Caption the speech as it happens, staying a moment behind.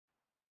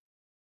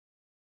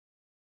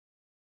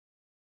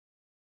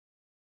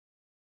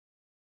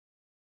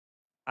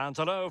And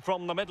hello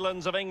from the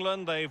Midlands of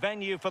England. The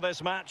venue for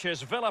this match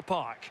is Villa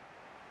Park.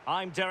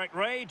 I'm Derek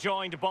Ray,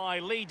 joined by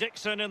Lee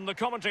Dixon in the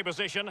commentary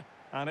position.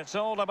 And it's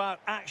all about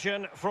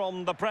action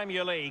from the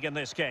Premier League in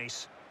this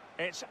case.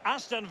 It's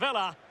Aston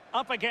Villa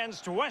up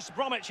against West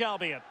Bromwich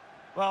Albion.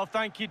 Well,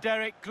 thank you,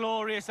 Derek.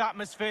 Glorious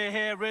atmosphere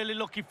here. Really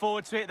looking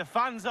forward to it. The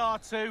fans are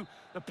too.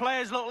 The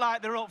players look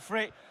like they're up for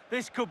it.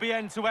 This could be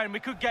end-to-end. We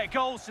could get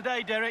goals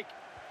today, Derek.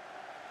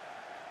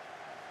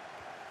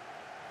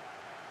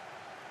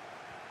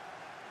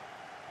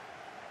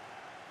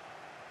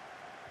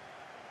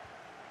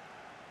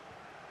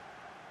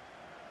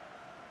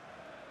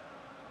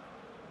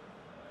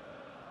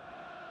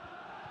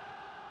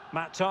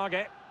 Matt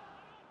Target.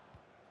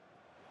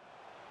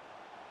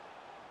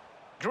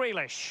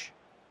 Grealish.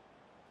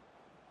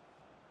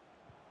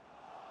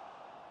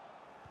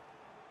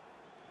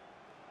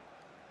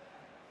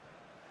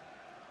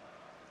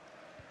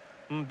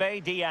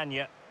 Mbaye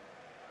Diagne.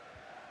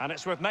 And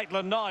it's with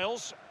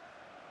Maitland-Niles.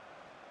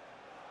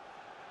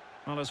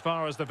 Well, as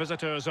far as the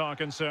visitors are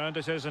concerned,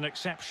 it is an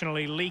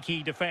exceptionally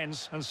leaky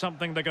defence and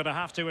something they're going to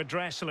have to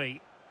address,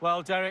 Lee.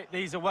 Well, Derek,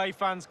 these away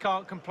fans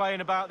can't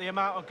complain about the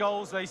amount of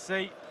goals they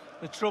see.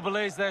 The trouble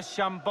is their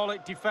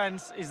shambolic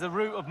defence is the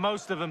root of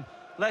most of them.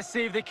 Let's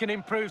see if they can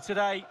improve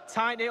today.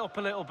 Tighten it up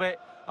a little bit.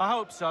 I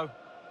hope so.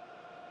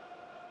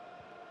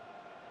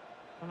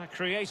 And a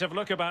creative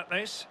look about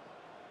this.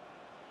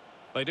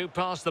 They do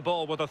pass the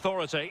ball with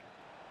authority.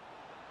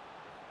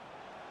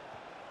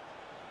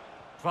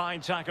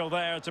 Fine tackle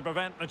there to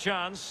prevent the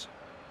chance.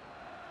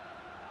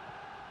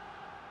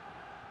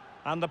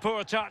 And the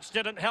poor touch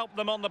didn't help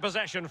them on the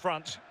possession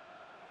front.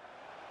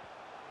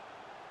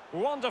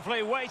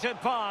 Wonderfully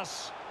weighted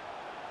pass.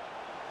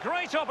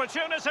 Great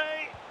opportunity.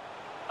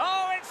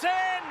 Oh, it's in!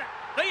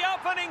 The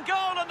opening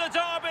goal in the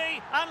derby,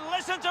 and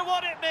listen to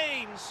what it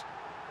means.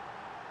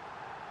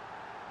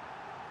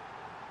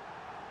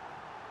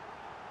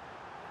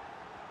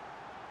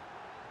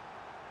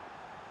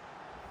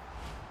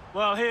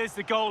 Well, here's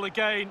the goal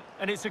again,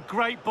 and it's a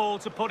great ball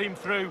to put him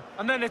through.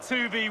 And then a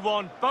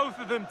 2v1, both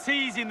of them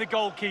teasing the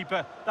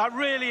goalkeeper. That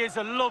really is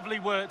a lovely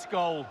worked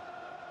goal.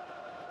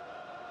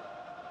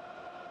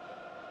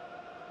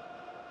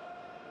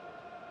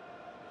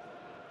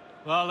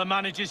 Well, the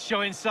manager's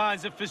showing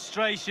signs of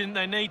frustration.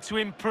 They need to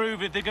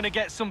improve if they're going to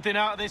get something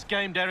out of this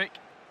game, Derek.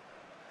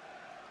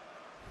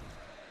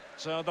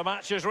 So the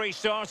match has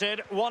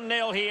restarted,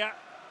 1-0 here.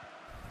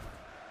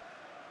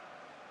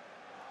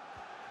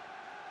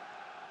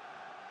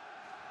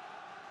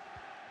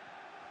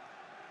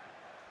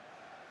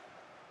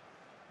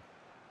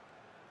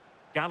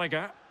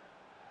 Gallagher.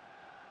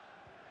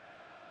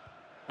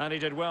 And he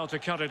did well to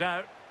cut it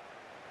out.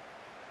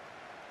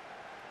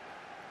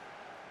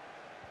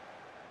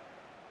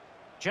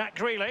 Jack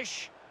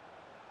Grealish.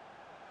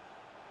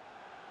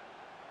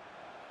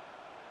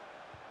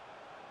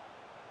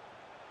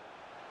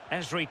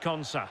 Ezri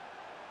Konsa.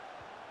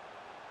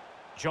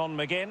 John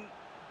McGinn.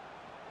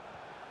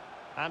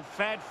 And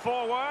fed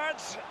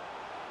forwards.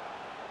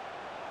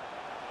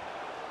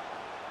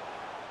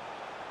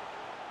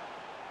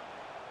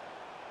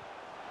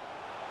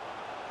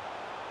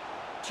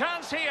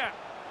 Chance here.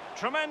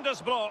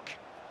 Tremendous block.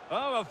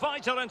 Oh, a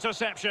vital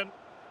interception.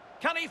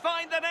 Can he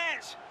find the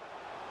net?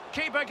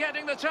 Keeper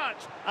getting the touch.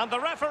 And the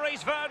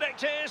referee's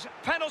verdict is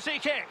penalty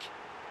kick.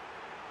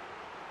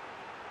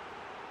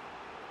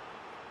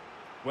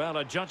 Well,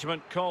 a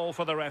judgment call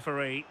for the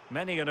referee.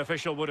 Many an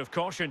official would have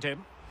cautioned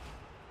him.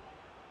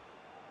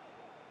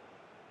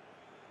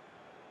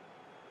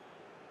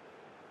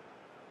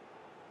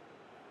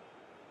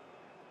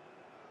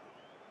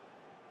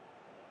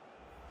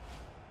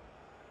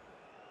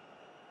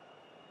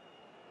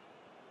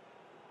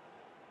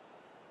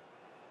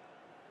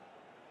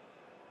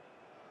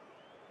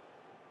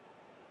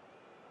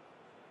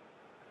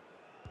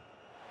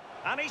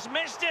 And he's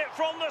missed it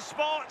from the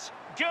spot.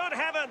 Good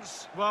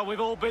heavens. Well, we've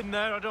all been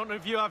there. I don't know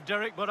if you have,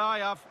 Derek, but I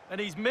have.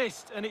 And he's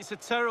missed, and it's a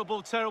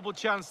terrible, terrible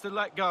chance to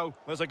let go.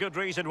 There's a good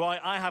reason why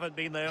I haven't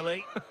been there,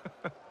 Lee.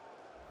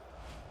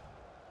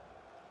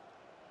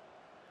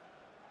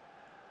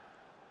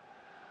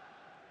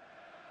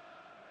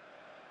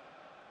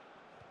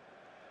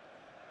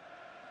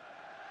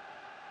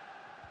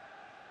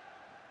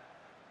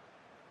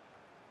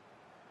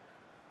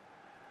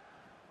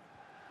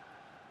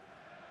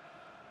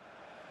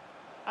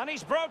 And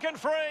he's broken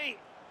free.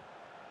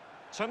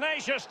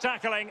 Tenacious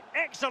tackling,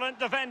 excellent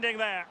defending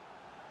there.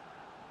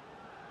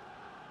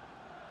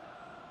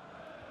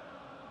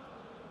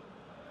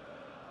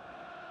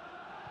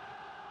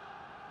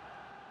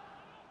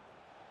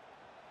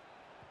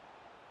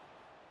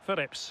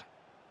 Phillips.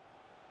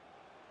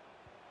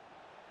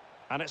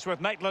 And it's with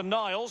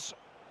Maitland-Niles.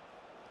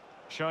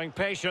 Showing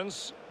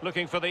patience,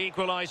 looking for the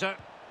equaliser.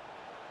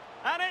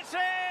 And it's in!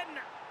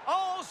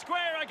 All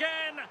square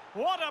again.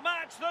 What a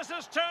match this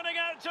is turning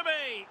out to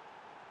be.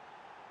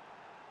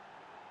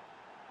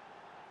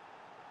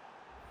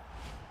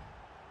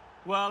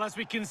 Well, as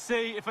we can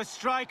see, if a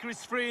striker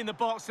is free in the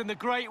box and the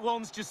great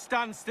ones just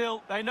stand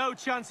still, they know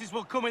chances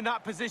will come in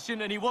that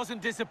position, and he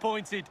wasn't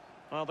disappointed.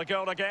 Well, the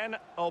goal again,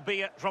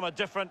 albeit from a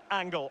different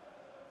angle.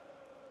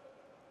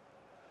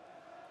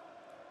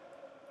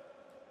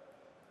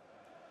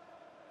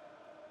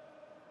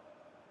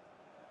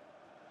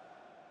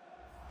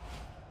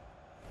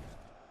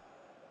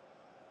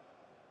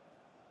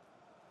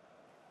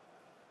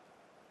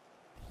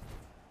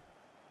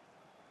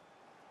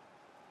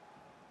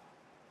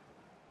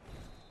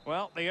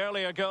 Well, the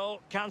earlier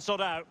goal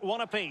cancelled out.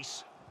 One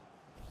apiece.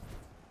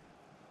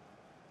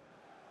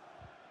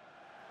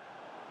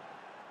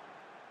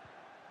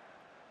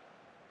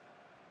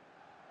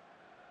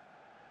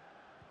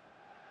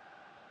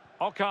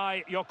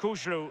 Okay,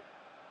 Yokuşlu.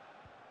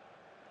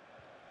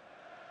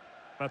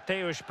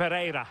 Mateusz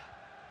Pereira.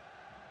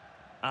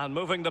 And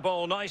moving the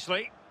ball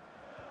nicely.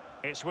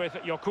 It's with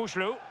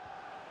Yokuşlu.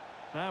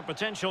 Now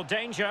potential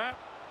danger.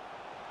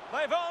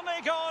 They've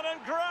only gone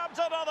and grabbed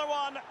another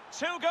one.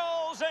 2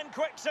 goals in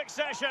quick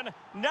succession.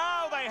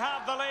 Now they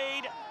have the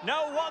lead.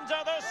 No wonder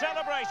they're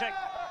celebrating.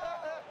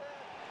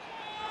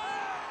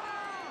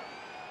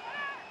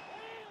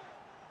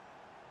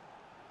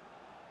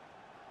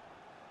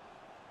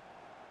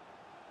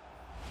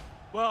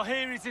 Well,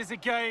 here it is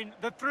again.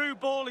 The through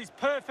ball is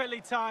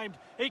perfectly timed.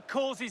 It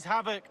causes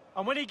havoc.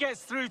 And when he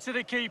gets through to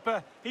the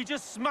keeper, he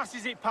just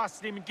smashes it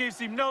past him and gives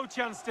him no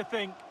chance to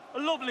think. A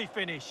lovely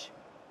finish.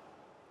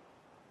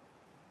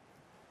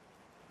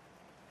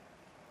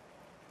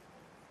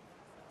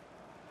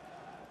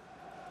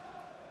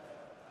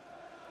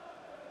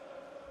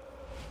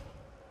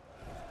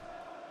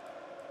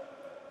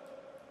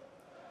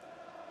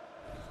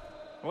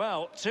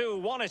 Well,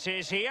 2-1 it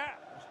is here.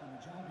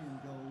 Champion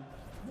goal,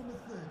 number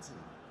 30,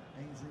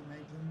 Ainsley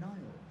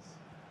Maitland-Niles.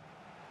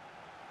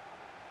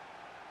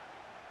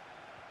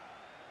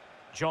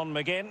 John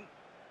McGinn.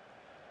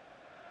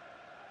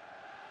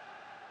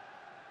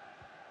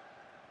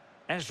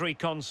 Ezri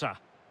Konsa.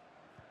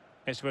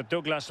 It's with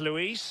Douglas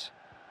Luiz.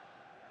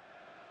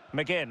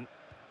 McGinn.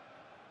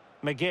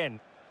 McGinn.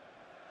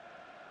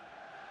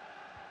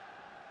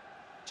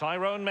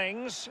 Tyrone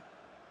Mings.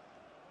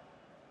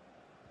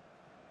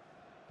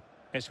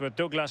 It's with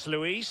Douglas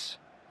Luiz.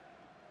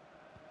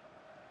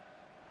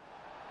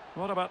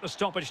 What about the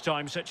stoppage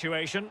time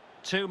situation?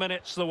 2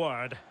 minutes the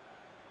word.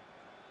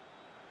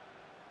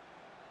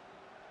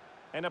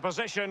 In a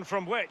position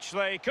from which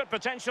they could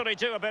potentially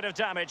do a bit of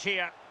damage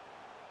here.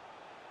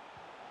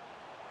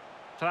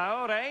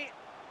 Traore.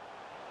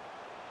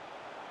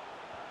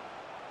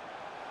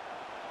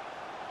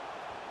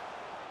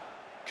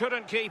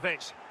 Couldn't keep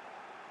it.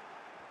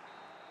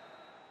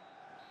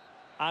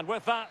 And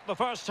with that, the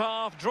first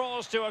half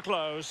draws to a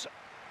close.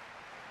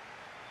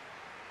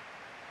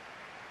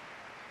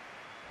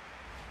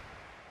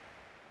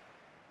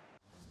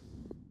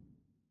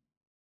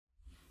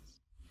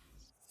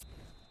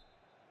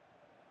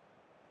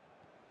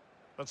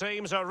 The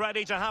teams are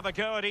ready to have a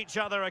go at each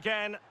other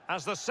again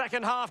as the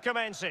second half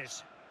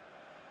commences.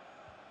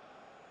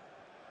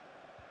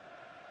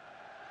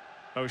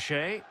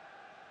 O'Shea.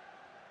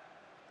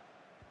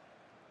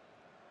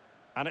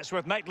 And it's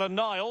with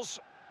Maitland-Niles.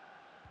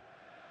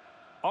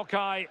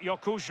 Okay,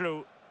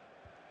 Yokuşlu.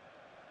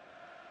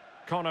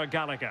 Conor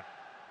Gallagher.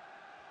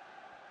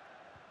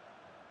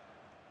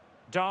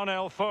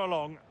 Darnell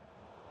Furlong.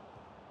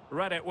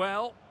 Read it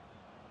well.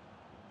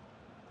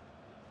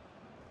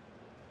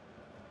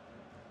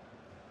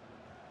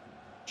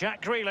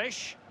 Jack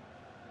Grealish.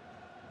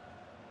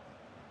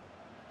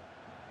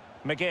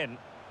 McGinn.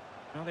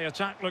 Well, the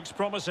attack looks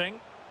promising.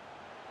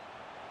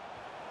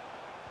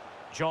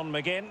 John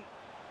McGinn.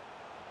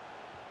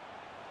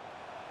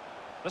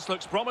 This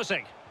looks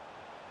promising.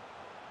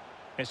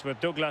 It's with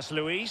Douglas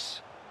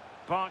Luiz.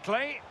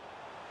 Barkley.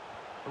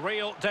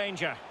 Real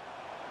danger.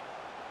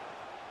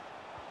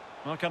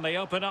 Well, can they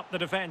open up the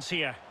defence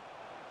here?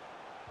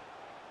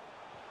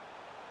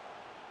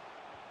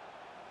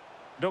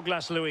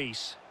 Douglas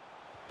Luiz.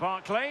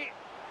 Barkley.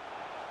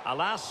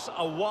 Alas,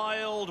 a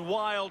wild,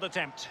 wild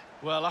attempt.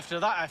 Well, after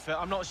that effort,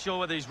 I'm not sure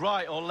whether he's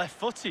right or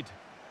left-footed.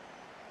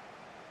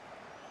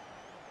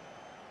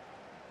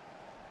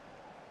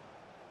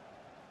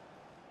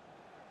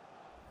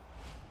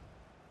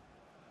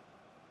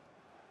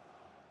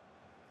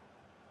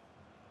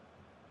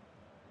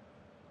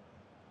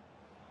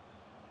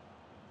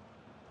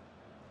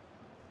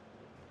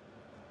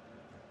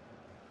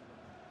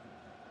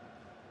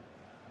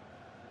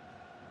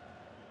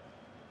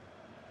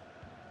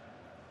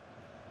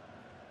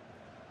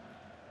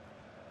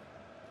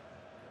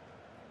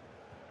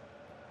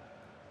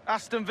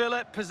 Aston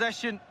Villa,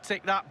 possession,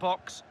 tick that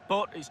box.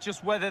 But it's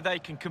just whether they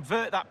can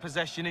convert that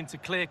possession into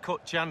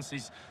clear-cut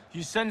chances.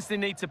 You sense they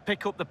need to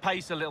pick up the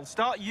pace a little.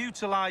 Start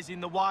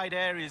utilising the wide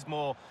areas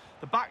more.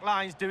 The back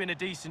line's doing a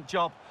decent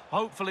job.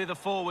 Hopefully the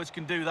forwards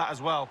can do that as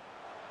well.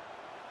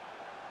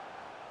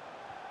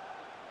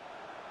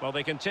 Well,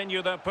 they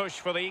continue their push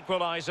for the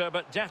equaliser,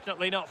 but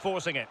definitely not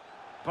forcing it.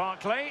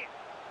 Barkley.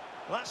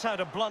 That's how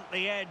to blunt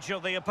the edge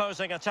of the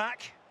opposing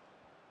attack.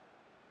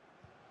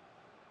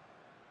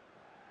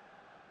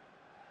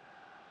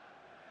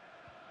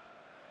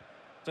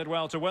 Did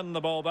well to win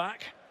the ball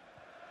back.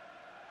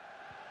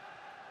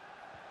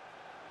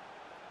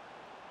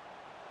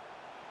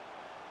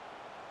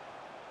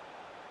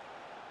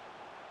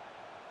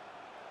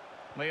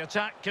 The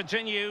attack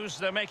continues.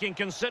 They're making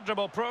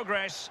considerable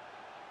progress.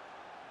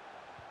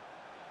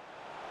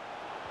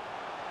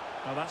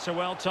 Oh, that's a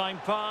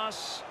well-timed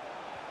pass.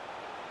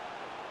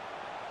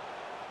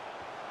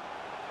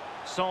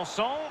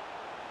 Sanson.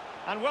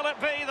 And will it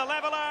be the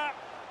leveller?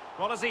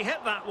 Well, as he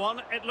hit that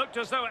one, it looked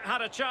as though it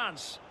had a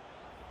chance.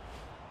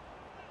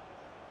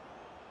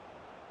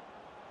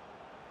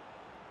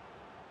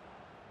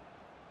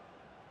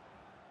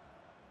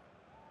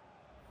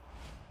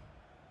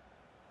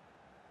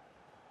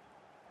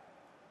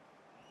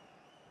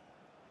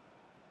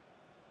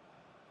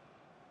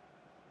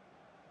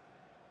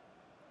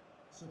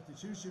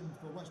 Substitution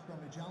for West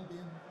Bromwich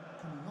Albion,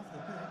 coming off the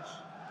pitch,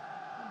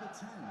 number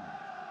 10,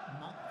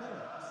 Matt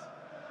Phillips,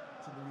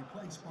 to be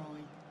replaced by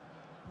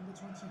number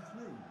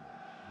 23,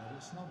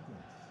 Robert Snodgrass.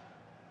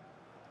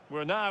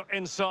 We're now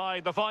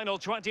inside the final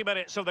 20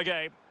 minutes of the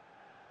game.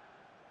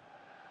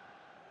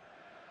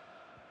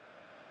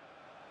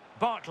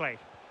 Barkley.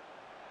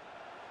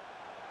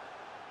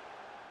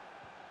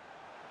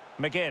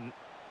 McGinn.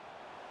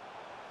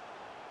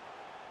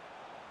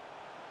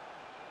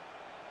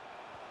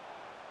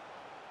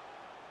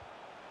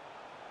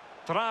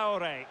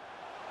 Traore.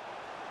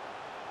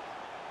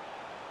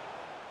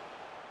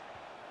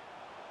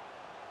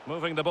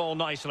 Moving the ball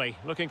nicely,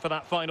 looking for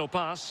that final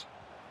pass.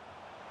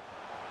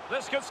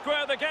 This could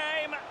square the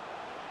game.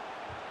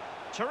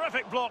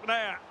 Terrific block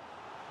there.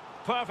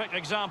 Perfect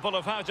example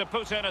of how to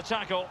put in a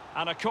tackle,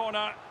 and a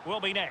corner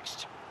will be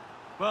next.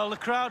 Well, the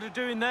crowd are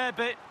doing their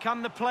bit.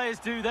 Can the players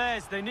do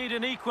theirs? They need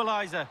an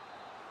equaliser.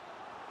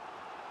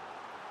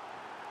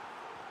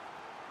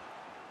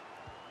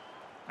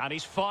 And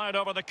he's fired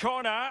over the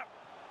corner.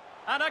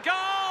 And a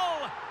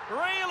goal!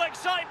 Real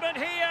excitement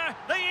here,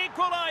 the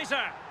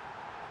equaliser.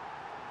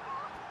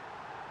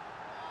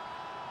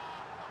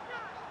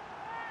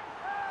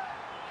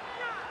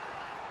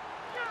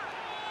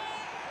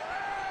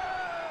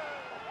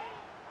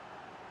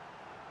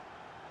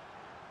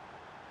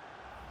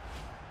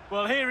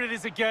 Well, here it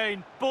is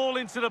again. Ball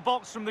into the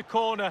box from the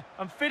corner.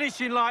 And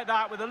finishing like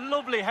that with a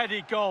lovely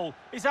headed goal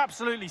is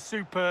absolutely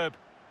superb.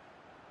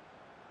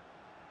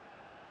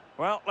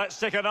 Well, let's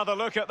take another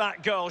look at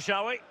that goal,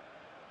 shall we?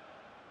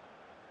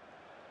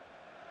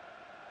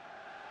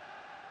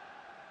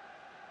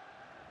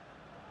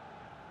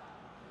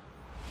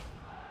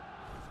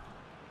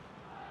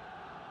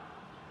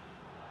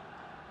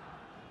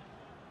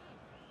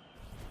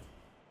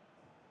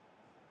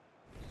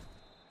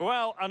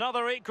 Well,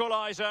 another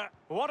equaliser.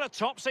 What a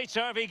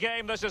topsy-turvy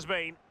game this has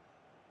been.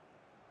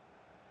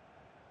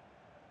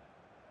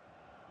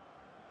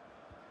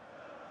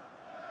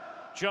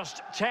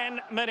 Just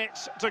 10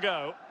 minutes to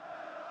go.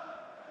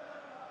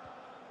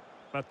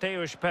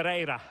 Mateus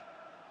Pereira.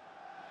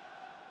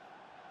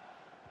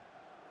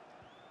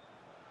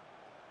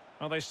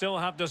 Well, they still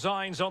have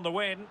designs on the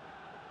win.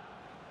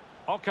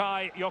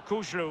 Okay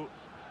Yokushlu.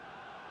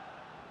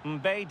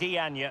 Mbe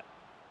Diagne.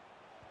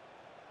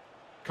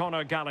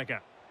 Conor Gallagher.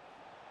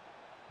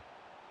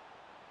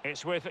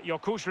 It's with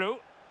Yokushlu.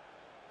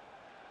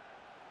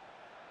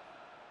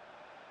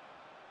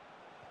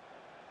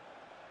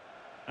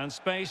 And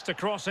space to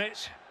cross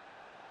it.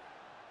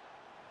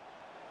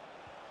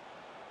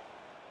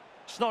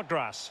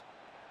 Snodgrass.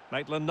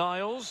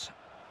 Maitland-Niles.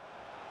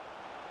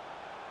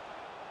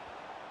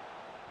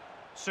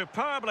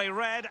 Superbly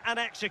read and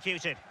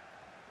executed.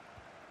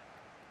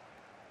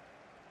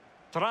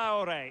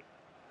 Traore.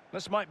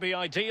 This might be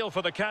ideal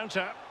for the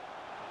counter.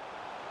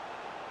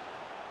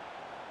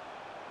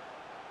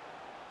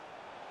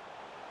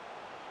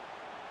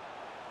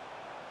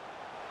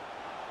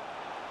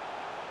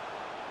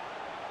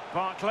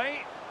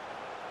 Barkley.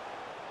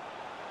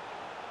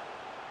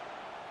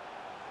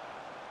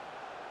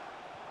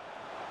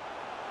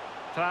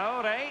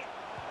 Traore.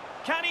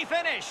 Can he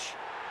finish?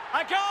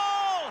 A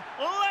goal!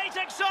 Late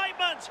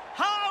excitement!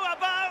 How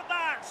about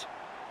that?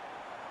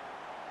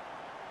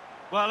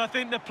 Well, I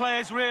think the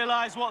players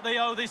realise what they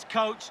owe this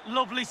coach.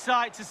 Lovely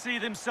sight to see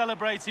them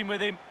celebrating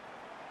with him.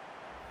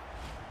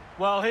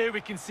 Well, here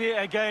we can see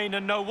it again,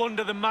 and no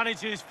wonder the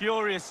manager is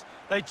furious.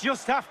 They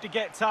just have to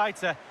get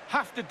tighter,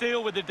 have to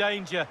deal with the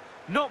danger.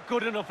 Not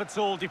good enough at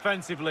all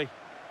defensively.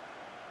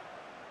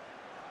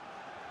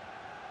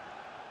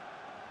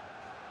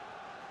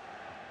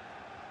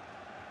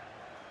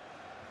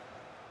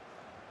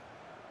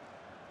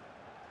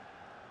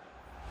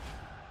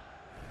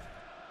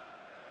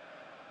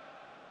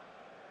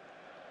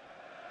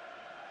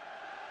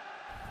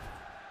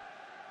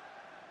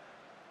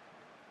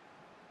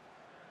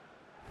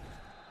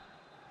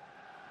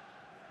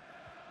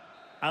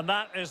 And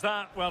that is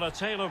that. Well, a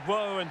tale of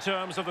woe in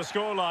terms of the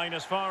scoreline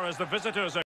as far as the visitors are